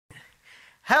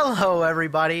Hello,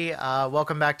 everybody.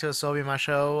 Welcome back to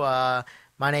Asobimashow.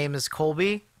 My name is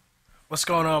Colby, What's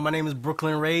going on? My name is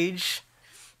Brooklyn Rage.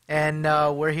 and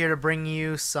we're here to bring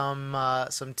you some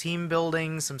team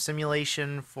building, some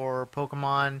simulation for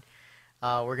Pokemon.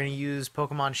 We're gonna use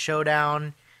Pokemon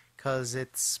Showdown because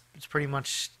it's pretty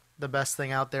much the best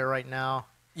thing out there right now.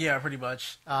 Yeah, pretty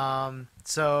much.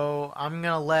 So I'm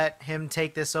gonna let him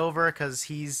take this over because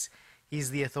he's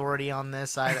the authority on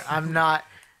this. I'm not.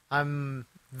 I'm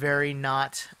very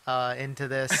not into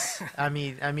this. I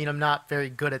mean, I'm not very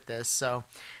good at this. So,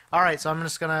 all right. So I'm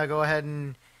just gonna go ahead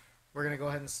and we're gonna go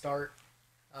ahead and start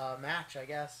match, I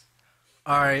guess.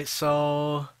 All right,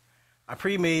 so I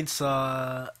pre-made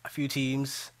a few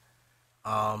teams,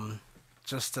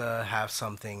 just to have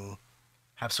some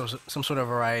sort of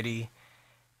variety,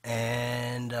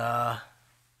 and yeah,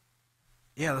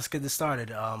 let's get this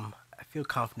started. I feel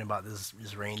confident about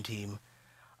this rain team.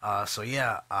 So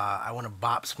yeah, I want to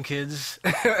bop some kids.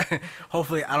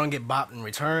 Hopefully, I don't get bopped in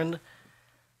return.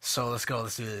 So let's go.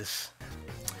 Let's do this.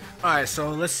 All right, so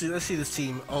let's see this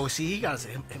team. Oh, see, he got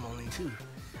him only two.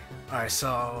 All right,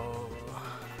 so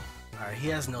he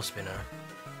has no spinner.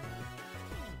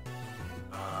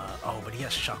 Oh, but he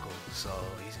has Shuckle, so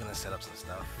he's gonna set up some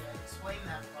stuff. Explain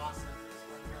that process.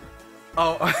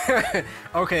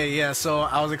 Oh, okay, yeah. So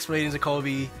I was explaining to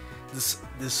Colby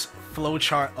this flow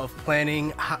chart of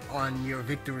planning on your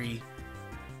victory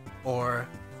or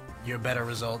your better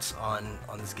results on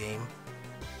this game,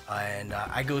 and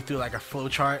I go through like a flow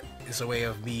chart. It's a way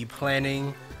of me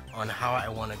planning on how I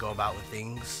want to go about with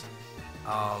things.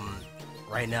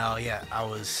 Right now, yeah, I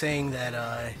was saying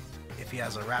that if he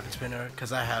has a rapid spinner,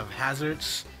 because I have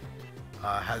hazards.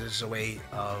 Hazards is a way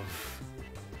of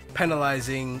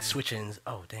penalizing switch-ins.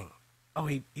 Oh dang! Oh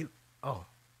he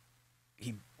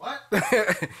What?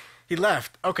 he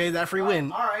left. Okay, that free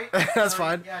win. All right. That's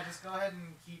fine. Yeah, just go ahead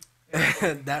and keep.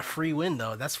 That free win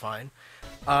though, that's fine.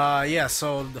 Yeah,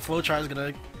 so the flowchart is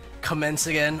gonna commence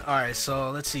again. Alright,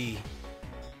 so let's see.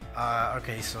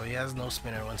 Okay, so he has no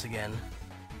spinner once again.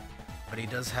 But he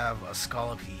does have a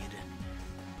Scolipede.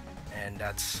 And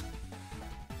that's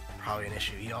probably an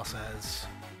issue. He also has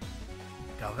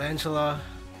Galvantula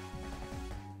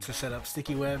to set up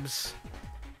sticky webs.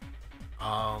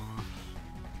 Let's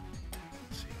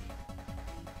see.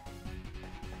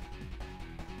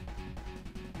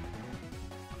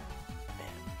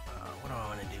 What do I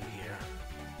want to do here?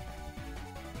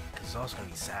 Because it's also going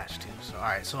to be Sash too. So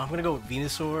alright, so I'm going to go with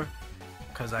Venusaur.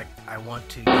 Because I want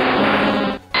to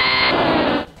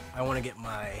get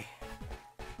my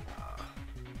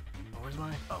where's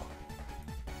my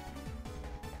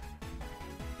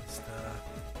it's the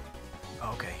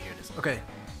okay, here it is. Okay,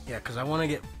 yeah, because I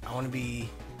want to be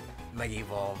Mega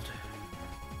Evolved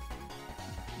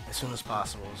as soon as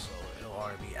possible, so it'll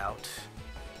already be out.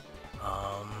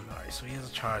 Alright, so he has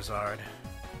a Charizard.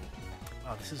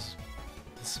 Oh, this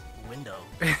window.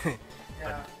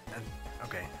 Yeah.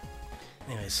 Okay.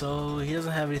 Anyway, so he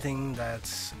doesn't have anything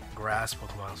that's grass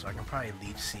Pokemon, so I can probably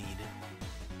Leaf Seed.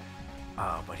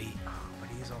 But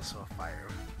he's also a fire.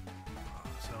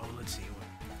 So let's see.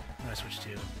 What do I switch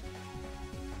to?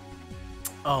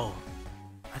 Oh,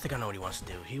 I think I know what he wants to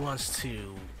do. He wants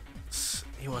to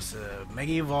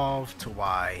Mega Evolve to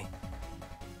Y,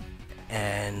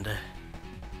 and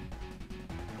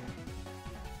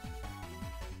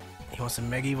he wants to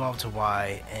Mega Evolve to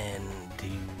Y and do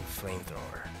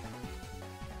Flamethrower.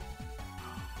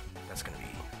 That's gonna be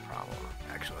a problem,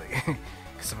 actually.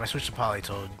 Because if I switch to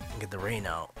Politoed and get the rain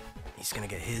out, he's gonna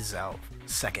get his out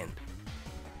second.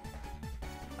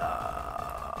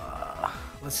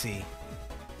 Let's see.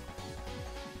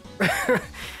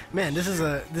 Man, this is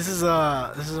a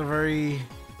very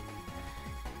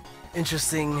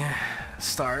interesting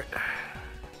start.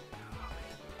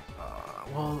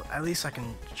 Well, at least I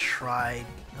can try.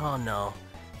 Oh no,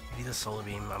 if he does Solar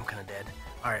Beam, I'm kind of dead.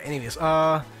 All right. Anyways,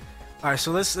 all right.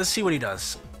 So let's see what he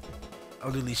does.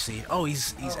 I'll do Leech Seed. Oh,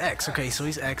 he's X. Okay, so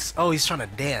he's X. Oh, he's trying to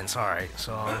dance. All right,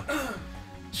 so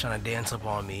he's trying to dance up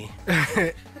on me.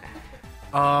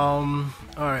 All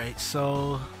right,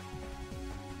 so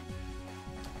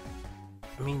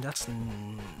I mean that's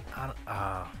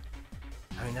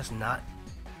that's not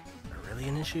really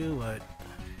an issue, but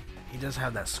he does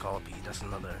have that Scolipede. That's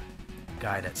another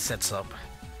guy that sets up.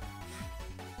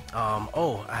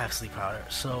 Oh, I have Sleep Powder,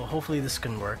 so hopefully this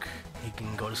can work. He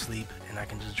can go to sleep, and I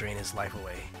can just drain his life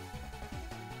away.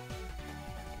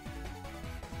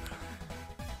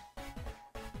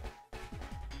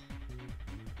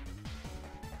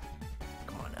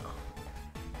 Come on now.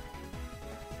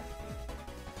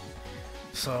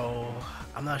 So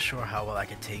I'm not sure how well I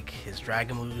can take his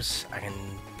dragon moves. I can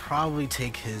probably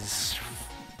take his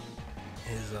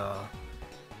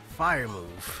fire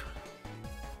move.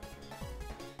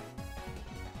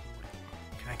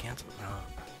 Can I cancel? No.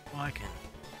 Well, I can.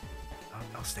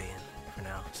 I'll stay in for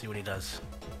now. See what he does.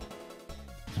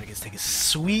 So he gets to take his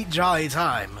sweet jolly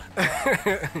time.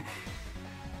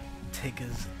 Take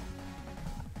his.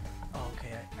 Oh,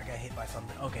 okay. I got hit by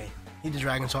something. Okay. He did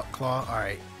Dragon Claw. All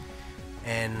right.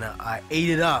 And I ate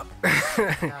it up.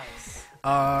 Nice.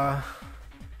 Alright,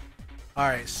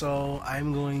 so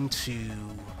I'm going to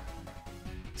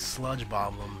sludge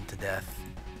bomb him to death.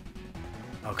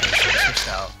 Okay, so he switched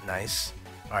out. Nice.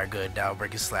 Alright, good. That'll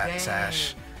break his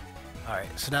sash.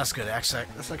 Alright, so that's good. Actually,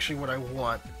 that's actually what I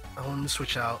want. I want him to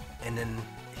switch out and then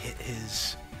hit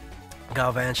his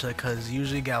Galvantula, because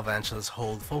usually Galvantulas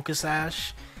hold Focus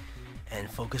Sash, and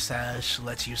Focus Sash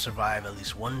lets you survive at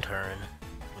least one turn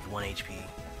with 1 HP.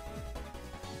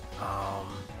 I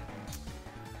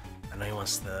know he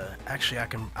wants the. Actually,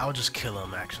 I'll just kill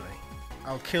him. Actually,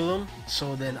 I'll kill him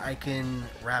so then I can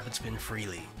rapid spin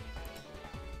freely.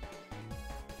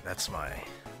 That's my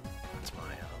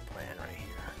plan right here.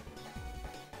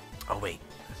 Oh wait,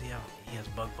 does he has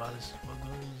bug buzz?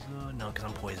 No, because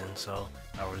I'm poisoned, so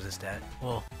I'll resist that.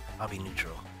 Well, I'll be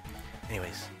neutral.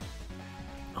 Anyways.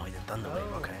 Oh, he did Thunder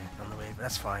Wave. Okay, Thunder Wave.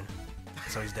 That's fine.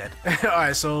 So he's dead.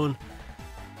 Alright, so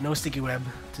no sticky web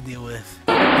to deal with.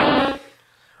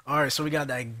 Alright, so we got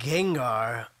that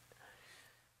Gengar.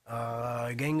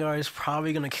 Gengar is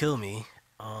probably gonna kill me.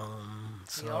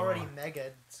 So He already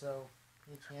mega'd, so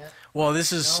he can't. Well,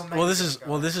 this is No Mega this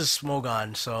is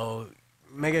Smogon, so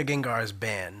Mega Gengar is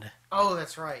banned. Oh,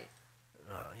 that's right.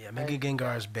 Yeah, Mega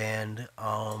Gengar is banned. He's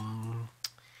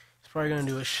probably gonna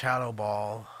do a Shadow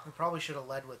Ball. We probably should have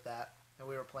led with that. That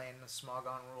we were playing the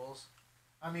Smogon rules.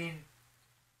 I mean,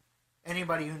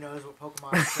 anybody who knows what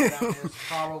Pokemon Showdown is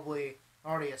probably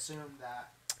already assumed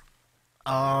that.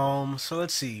 So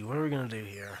let's see. What are we gonna do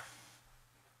here?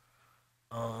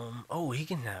 Oh, he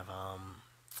can have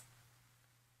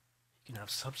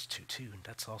Substitute too.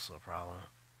 That's also a problem.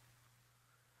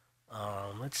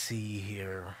 Let's see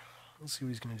here. Let's see what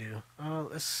he's gonna do.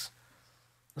 Let's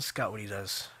scout what he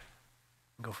does.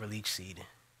 Go for Leech Seed.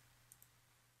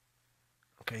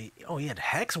 Okay. Oh, he had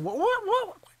Hex.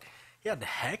 What? He had the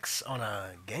Hex on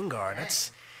a Gengar.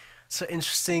 That's an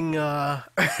interesting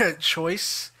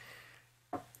choice.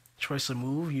 Choice of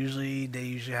move. They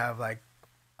usually have like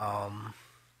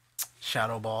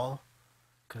Shadow Ball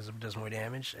because it does more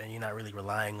damage, and you're not really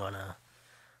relying on a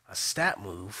stat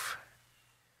move.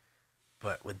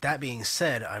 But with that being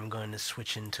said, I'm going to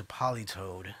switch into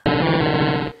Politoed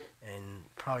and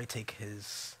probably take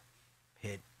his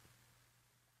hit.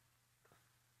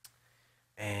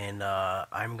 And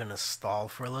I'm going to stall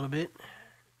for a little bit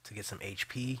to get some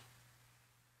HP.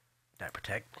 That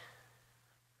protect.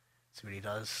 See what he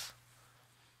does.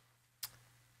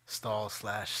 Stall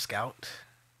 / scout.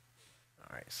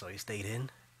 Alright, so he stayed in.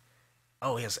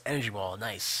 Oh, he has Energy Ball.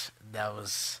 Nice. That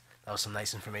was some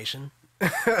nice information.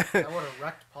 That would have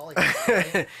wrecked Polygon,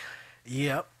 right?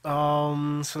 Yep.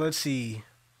 So let's see.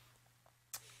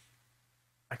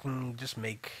 I can just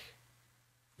make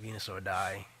Venusaur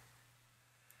die.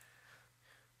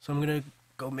 So I'm gonna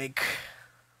go make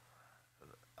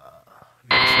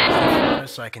Venusaur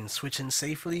so I can switch in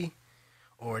safely,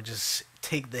 or just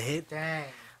take the hit. Dang.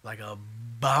 Like a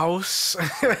boss.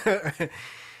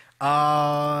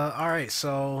 Alright,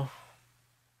 so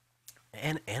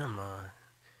and I'm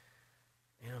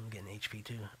getting HP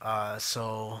too.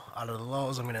 So out of the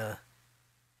lows, I'm gonna.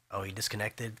 Oh, he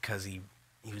disconnected because he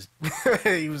was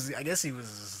he was. I guess he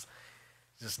was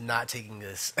just not taking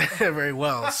this very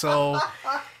well. So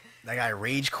that guy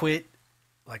rage quit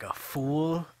like a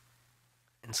fool,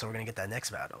 and so we're gonna get that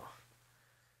next battle.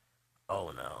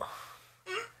 Oh no,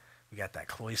 we got that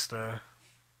Cloyster.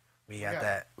 We got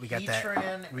that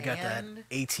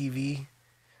ATV.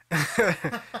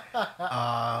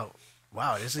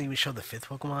 Wow, it doesn't even show the 5th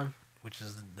Pokemon, which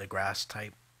is the grass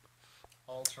type.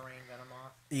 All-terrain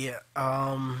Venomoth. Yeah,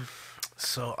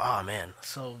 so, man.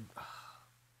 So,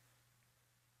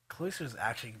 Cloyster's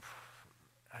actually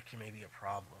maybe a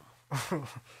problem.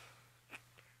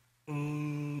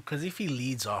 Because if he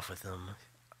leads off with him,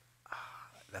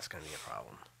 that's going to be a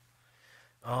problem.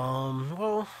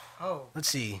 Well, let's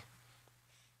see.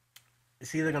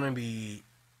 It's either going to be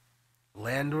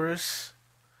Landorus.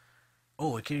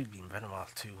 Oh, it could be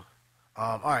Venomoth too.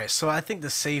 Alright, so I think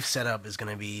the safe setup is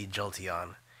going to be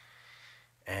Jolteon.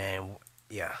 And,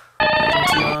 yeah.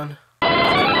 Jolteon.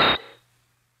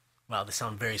 Wow, they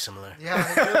sound very similar. Yeah,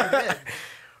 they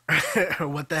really did.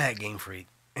 What the heck, Game Freak?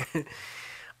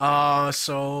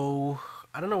 So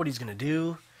I don't know what he's gonna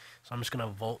do. So I'm just gonna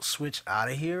volt switch out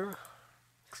of here.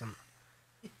 'Cause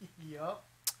Yup.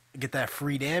 get that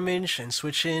free damage and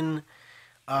switch in.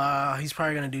 He's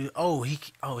probably gonna do.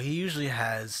 He usually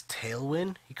has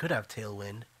Tailwind. He could have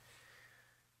Tailwind.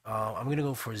 I'm gonna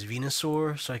go for his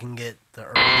Venusaur so I can get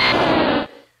the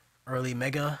early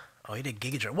Mega. Oh, he did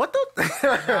Giga Drain. What the?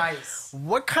 Nice.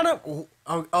 What kind of?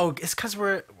 It's because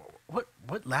we're.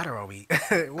 What ladder are we?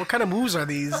 What kind of moves are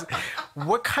these?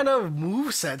 What kind of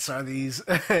move sets are these?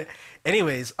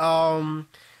 Anyways,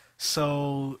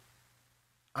 so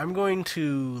I'm going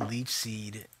to Leech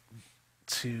Seed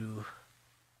to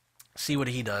see what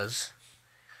he does.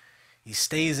 He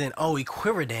stays in. Oh, he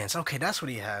Quiver Dance. Okay, that's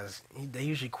what he has. They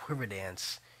usually Quiver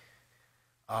Dance.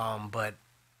 But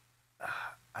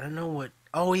I don't know what.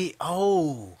 Could it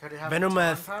have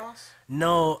Venomoth. Baton Pass?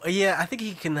 No, yeah, I think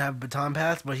he can have Baton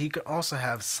Pass, but he could also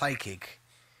have Psychic.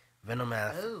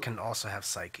 Venomoth can also have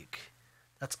Psychic.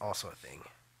 That's also a thing.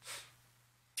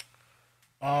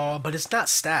 But it's not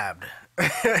stabbed.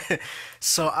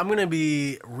 So I'm gonna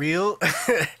be real.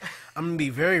 I'm gonna be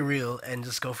very real and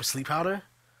just go for Sleep Powder.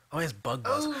 Oh, he has Bug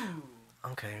Buzz. Ooh.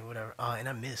 Okay, whatever. And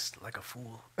I missed like a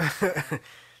fool.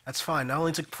 That's fine. I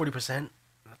only took 40%.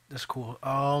 That's cool.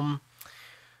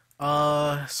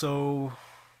 So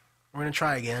we're gonna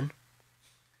try again.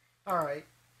 All right.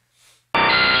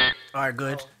 All right,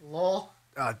 good. Oh, lol.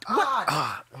 What?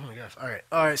 Ah, Oh my gosh. All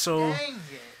right. So, dang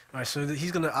it. all right. So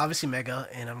he's gonna obviously Mega,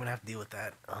 and I'm gonna have to deal with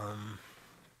that.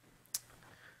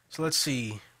 So let's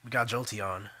see. We got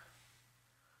Jolteon.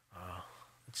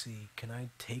 Let's see. Can I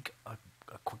take a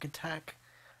quick attack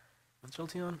with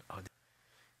Jolteon?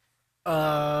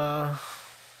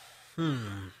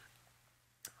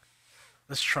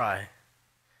 Let's try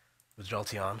with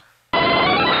Jolteon.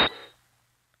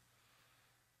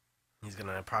 He's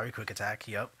gonna probably quick attack.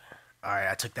 Yep. Alright,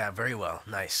 I took that very well.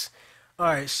 Nice.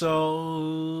 Alright,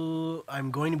 so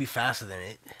I'm going to be faster than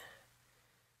it.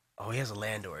 Oh, he has a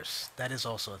Landorus. That is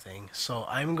also a thing. So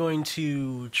I'm going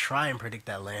to try and predict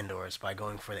that Landorus by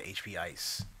going for the HP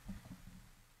Ice.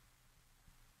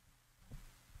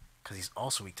 Because he's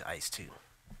also weak to Ice too.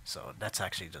 So that's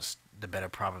actually just the better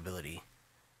probability.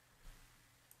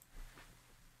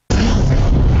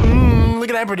 Look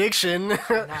at that prediction.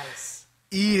 Nice.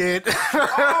 Eat it.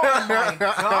 Oh my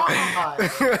god.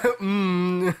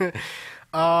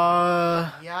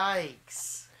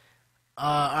 Yikes.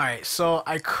 Alright, so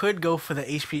I could go for the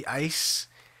HP Ice,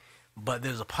 but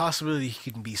there's a possibility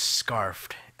he can be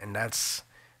Scarfed, and that's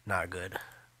not good.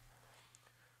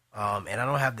 And I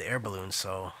don't have the air balloon,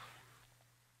 so...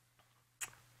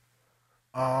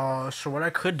 So what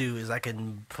I could do is I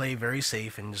can play very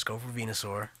safe and just go for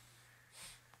Venusaur.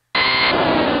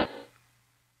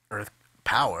 Earth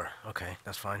Power. Okay,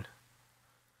 that's fine.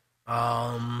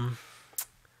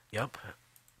 Yep.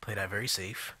 Play that very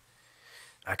safe.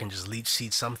 I can just Leech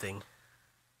Seed something.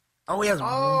 Oh, he has...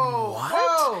 Oh, what?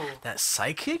 whoa. That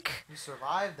Psychic? You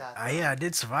survived that. Yeah, I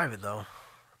did survive it, though.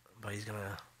 But he's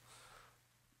gonna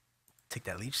take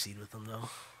that Leech Seed with him, though.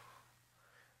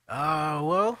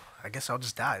 Well, I guess I'll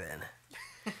just die then.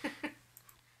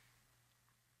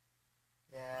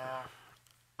 Yeah.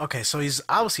 Okay, so he's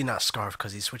obviously not Scarf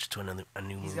because he switched to a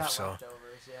new He's move, got so...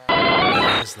 leftovers, yeah. Yeah,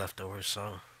 he has leftovers,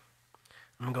 so...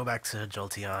 I'm gonna go back to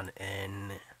Jolteon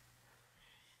and...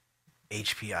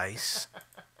 HP Ice.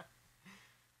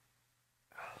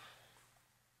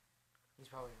 He's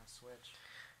probably gonna switch.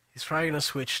 He's probably gonna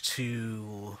switch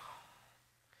to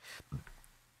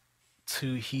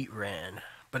Heatran.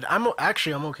 But I'm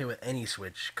okay with any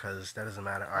switch because that doesn't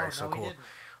matter. All right, so cool. All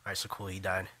right, so cool. He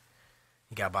died.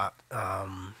 He got bought.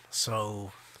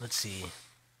 So let's see.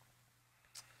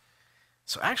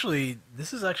 So actually,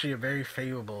 this is actually a very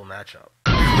favorable matchup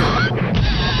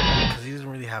because he doesn't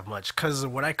really have much. Because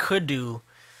what I could do,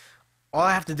 all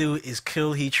I have to do is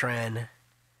kill Heatran,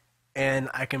 and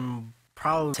I can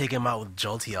probably take him out with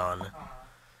Jolteon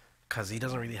because he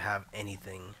doesn't really have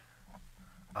anything.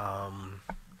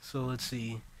 So let's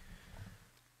see.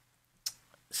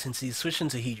 Since he's switching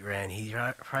to Heatran, he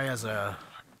probably has a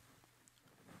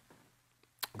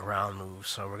ground move,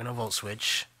 so we're gonna Volt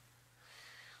Switch.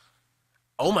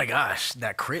 Oh my gosh,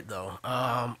 that crit though.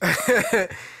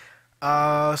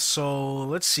 So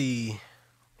let's see.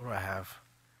 What do I have?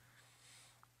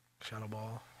 Shadow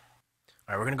Ball.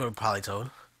 Alright, we're gonna go to Politoed.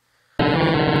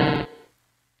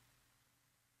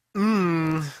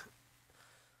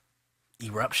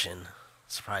 Eruption.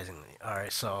 Surprisingly.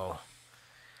 Alright, so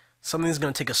something's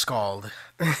gonna take a Scald.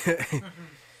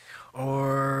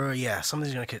 Or yeah,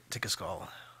 something's gonna take a Scald.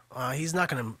 He's not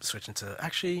gonna switch into.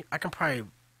 Actually, I can probably.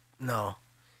 No,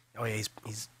 Oh yeah,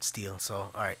 he's steel.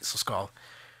 So all right, so skull.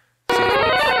 Safe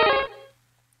move.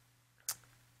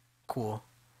 Cool.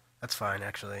 That's fine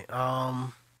actually.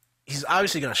 He's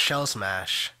obviously gonna shell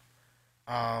smash.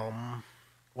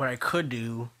 What I could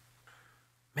do,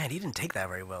 man, he didn't take that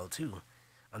very well too,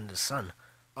 under the sun.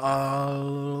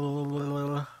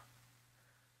 Uh,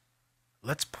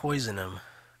 let's poison him.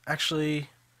 Actually,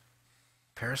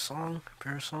 Parasong,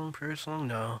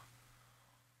 no,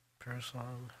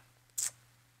 Parasong,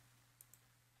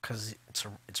 cause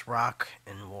it's rock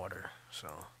and water. So,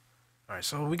 all right,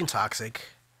 so we can toxic,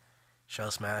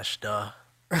 shell smash, duh.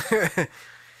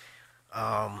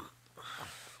 um,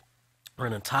 we're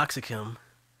gonna toxic him,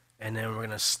 and then we're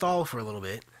gonna stall for a little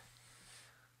bit.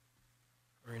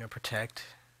 We're gonna protect.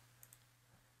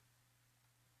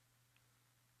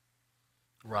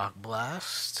 Rock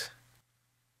blast.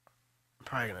 I'm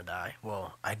probably gonna die.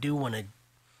 Well, I do want to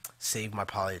save my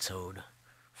Polytoad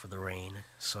for the rain,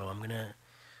 so I'm gonna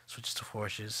switch to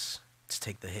Forces to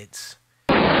take the hits,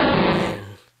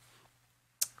 and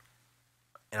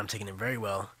I'm taking it very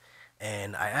well.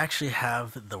 And I actually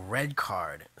have the red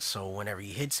card, so whenever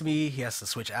he hits me, he has to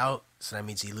switch out. So that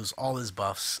means he loses all his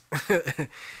buffs,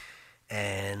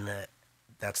 and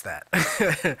that's that,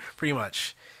 pretty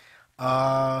much.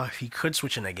 He could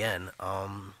switch in again.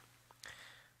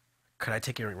 Could I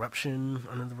take an eruption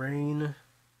under the rain?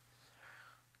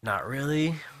 Not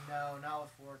really. No, not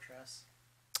with Fortress.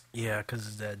 Yeah, because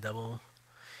it's that double.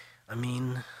 I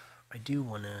mean, I do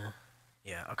want to...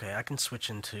 Yeah, okay, I can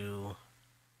switch into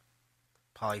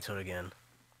Polytoad again.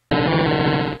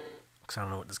 Because I don't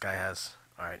know what this guy has.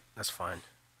 Alright, that's fine.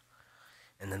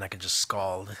 And then I could just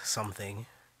scald something.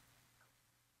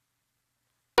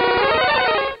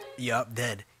 Yup,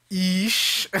 dead.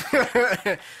 Eesh.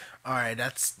 Alright,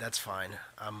 that's fine.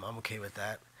 I'm okay with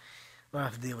that. I don't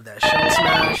have to deal with that Shell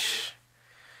Smash.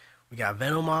 We got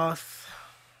Venomoth.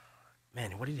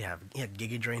 Man, what did he have? He had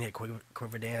Giga Drain, he had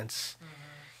Quiver Dance.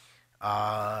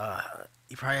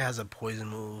 He probably has a poison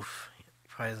move. He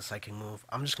probably has a psychic move.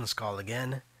 I'm just gonna Scald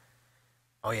again.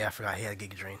 Oh yeah, I forgot he had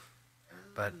Giga Drain.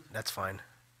 But that's fine.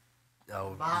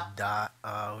 Oh,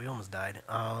 we almost died.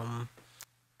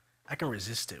 I can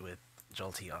resist it with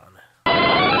Jolteon.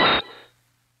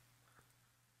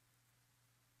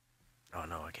 Oh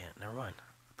no, I can't. Never mind.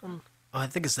 Oh, I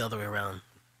think it's the other way around.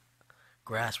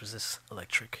 Grass resists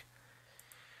electric.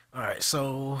 Alright,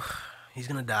 so he's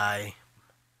gonna die.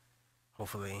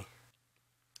 Hopefully.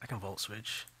 I can Volt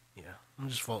Switch. Yeah, I'm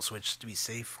just Volt Switch to be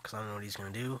safe because I don't know what he's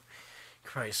gonna do.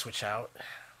 Could probably switch out.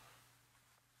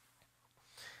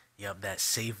 Yep, that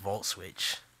safe Volt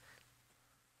Switch.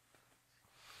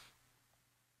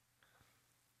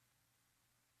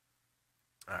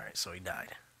 Alright, so he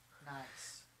died.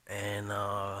 Nice. And,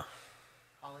 Polytoad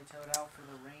out for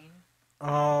the rain?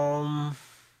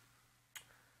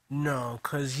 No,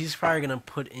 because he's probably gonna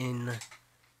put in...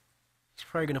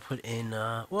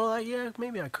 well, yeah,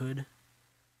 maybe I could.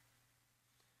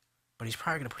 But he's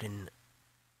probably gonna put in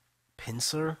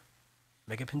Pinsir,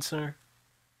 Mega Pinsir.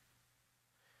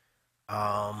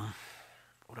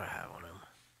 What do I have on him?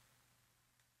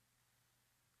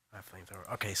 I have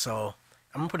Flamethrower. Okay, so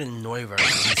I'm gonna put in Noivern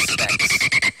and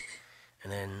Specs,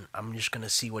 and then I'm just gonna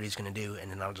see what he's gonna do,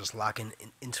 and then I'll just lock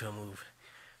into a move.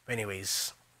 But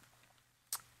anyways,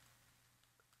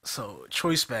 so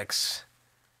Choice Specs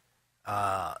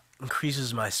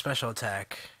increases my special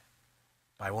attack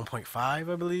by 1.5,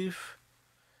 I believe,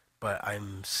 but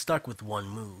I'm stuck with one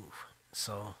move,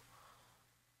 so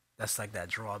that's like that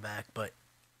drawback, but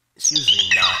it's usually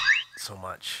not so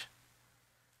much.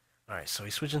 Alright, so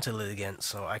he's switching to Litigant,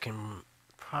 so I can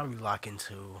probably lock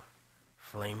into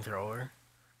Flamethrower,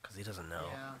 because he doesn't know.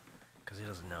 Yeah. Because he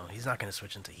doesn't know. He's not going to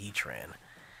switch into Heatran.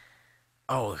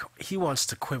 Oh, he wants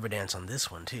to Quiver Dance on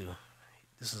this one, too.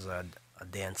 This is a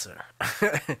dancer.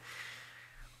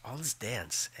 All this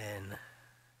dance, and...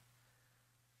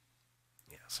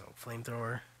 yeah, so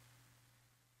Flamethrower.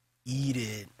 Eat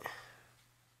it.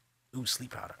 Ooh,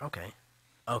 Sleep Powder. Okay.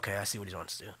 Okay, I see what he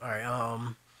wants to do. Alright,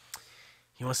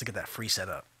 he wants to get that free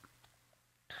setup.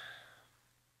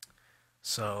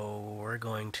 So, we're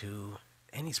going to...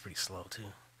 and he's pretty slow,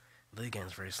 too.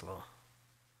 Ligan's very slow.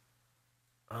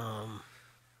 What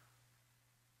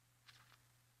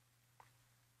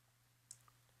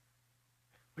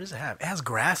does it have? It has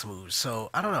grass moves, so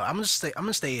I don't know. I'm gonna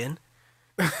stay in.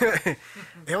 It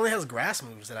only has grass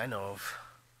moves that I know of.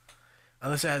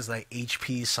 Unless it has like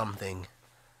HP something.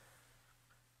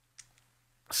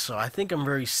 So I think I'm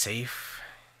very safe.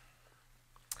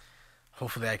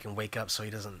 Hopefully I can wake up so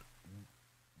he doesn't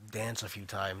dance a few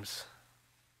times.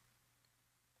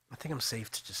 I think I'm safe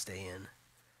to just stay in.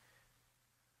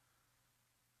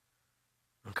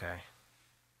 Okay.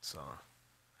 So,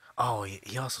 oh,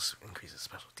 he also increases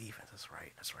special defense. That's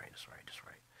right.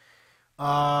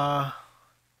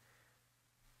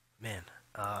 Man,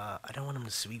 I don't want him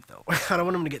to sweep though. I don't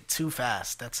want him to get too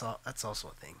fast. That's all. That's also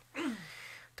a thing.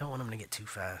 Don't want him to get too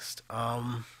fast.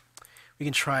 We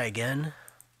can try again.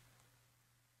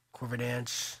 Corver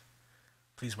dance.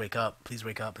 Please wake up. Please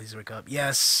wake up. Please wake up.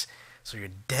 Yes. So you're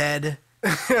dead.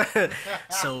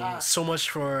 So much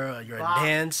for your Bop.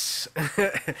 dance.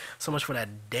 So much for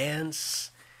that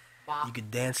dance. Bop. You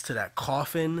could dance to that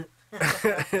coffin.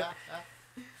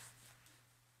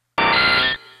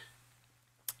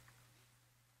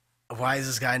 Why is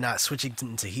this guy not switching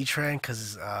into Heatran?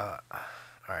 Because,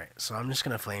 alright, so I'm just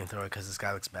gonna flamethrower because this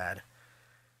guy looks bad.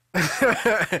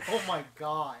 Oh my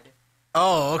god.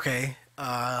 Oh, okay.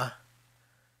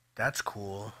 That's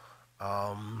cool.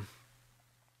 You're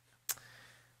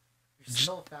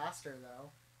still faster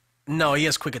though. No, he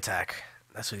has quick attack.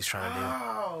 That's what he's trying to do.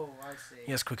 Oh, I see.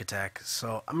 He has quick attack.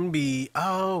 So I'm gonna be.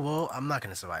 Oh well, I'm not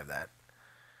gonna survive that.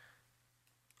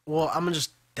 Well, I'm gonna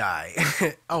just die.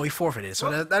 Oh, he forfeited. So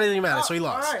that didn't even matter. So he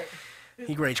lost. All right.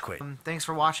 He rage quit. Thanks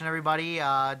for watching, everybody.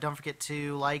 Don't forget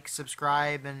to like,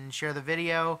 subscribe, and share the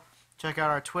video. Check out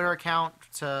our Twitter account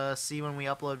to see when we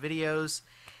upload videos.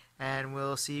 And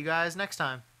we'll see you guys next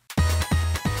time.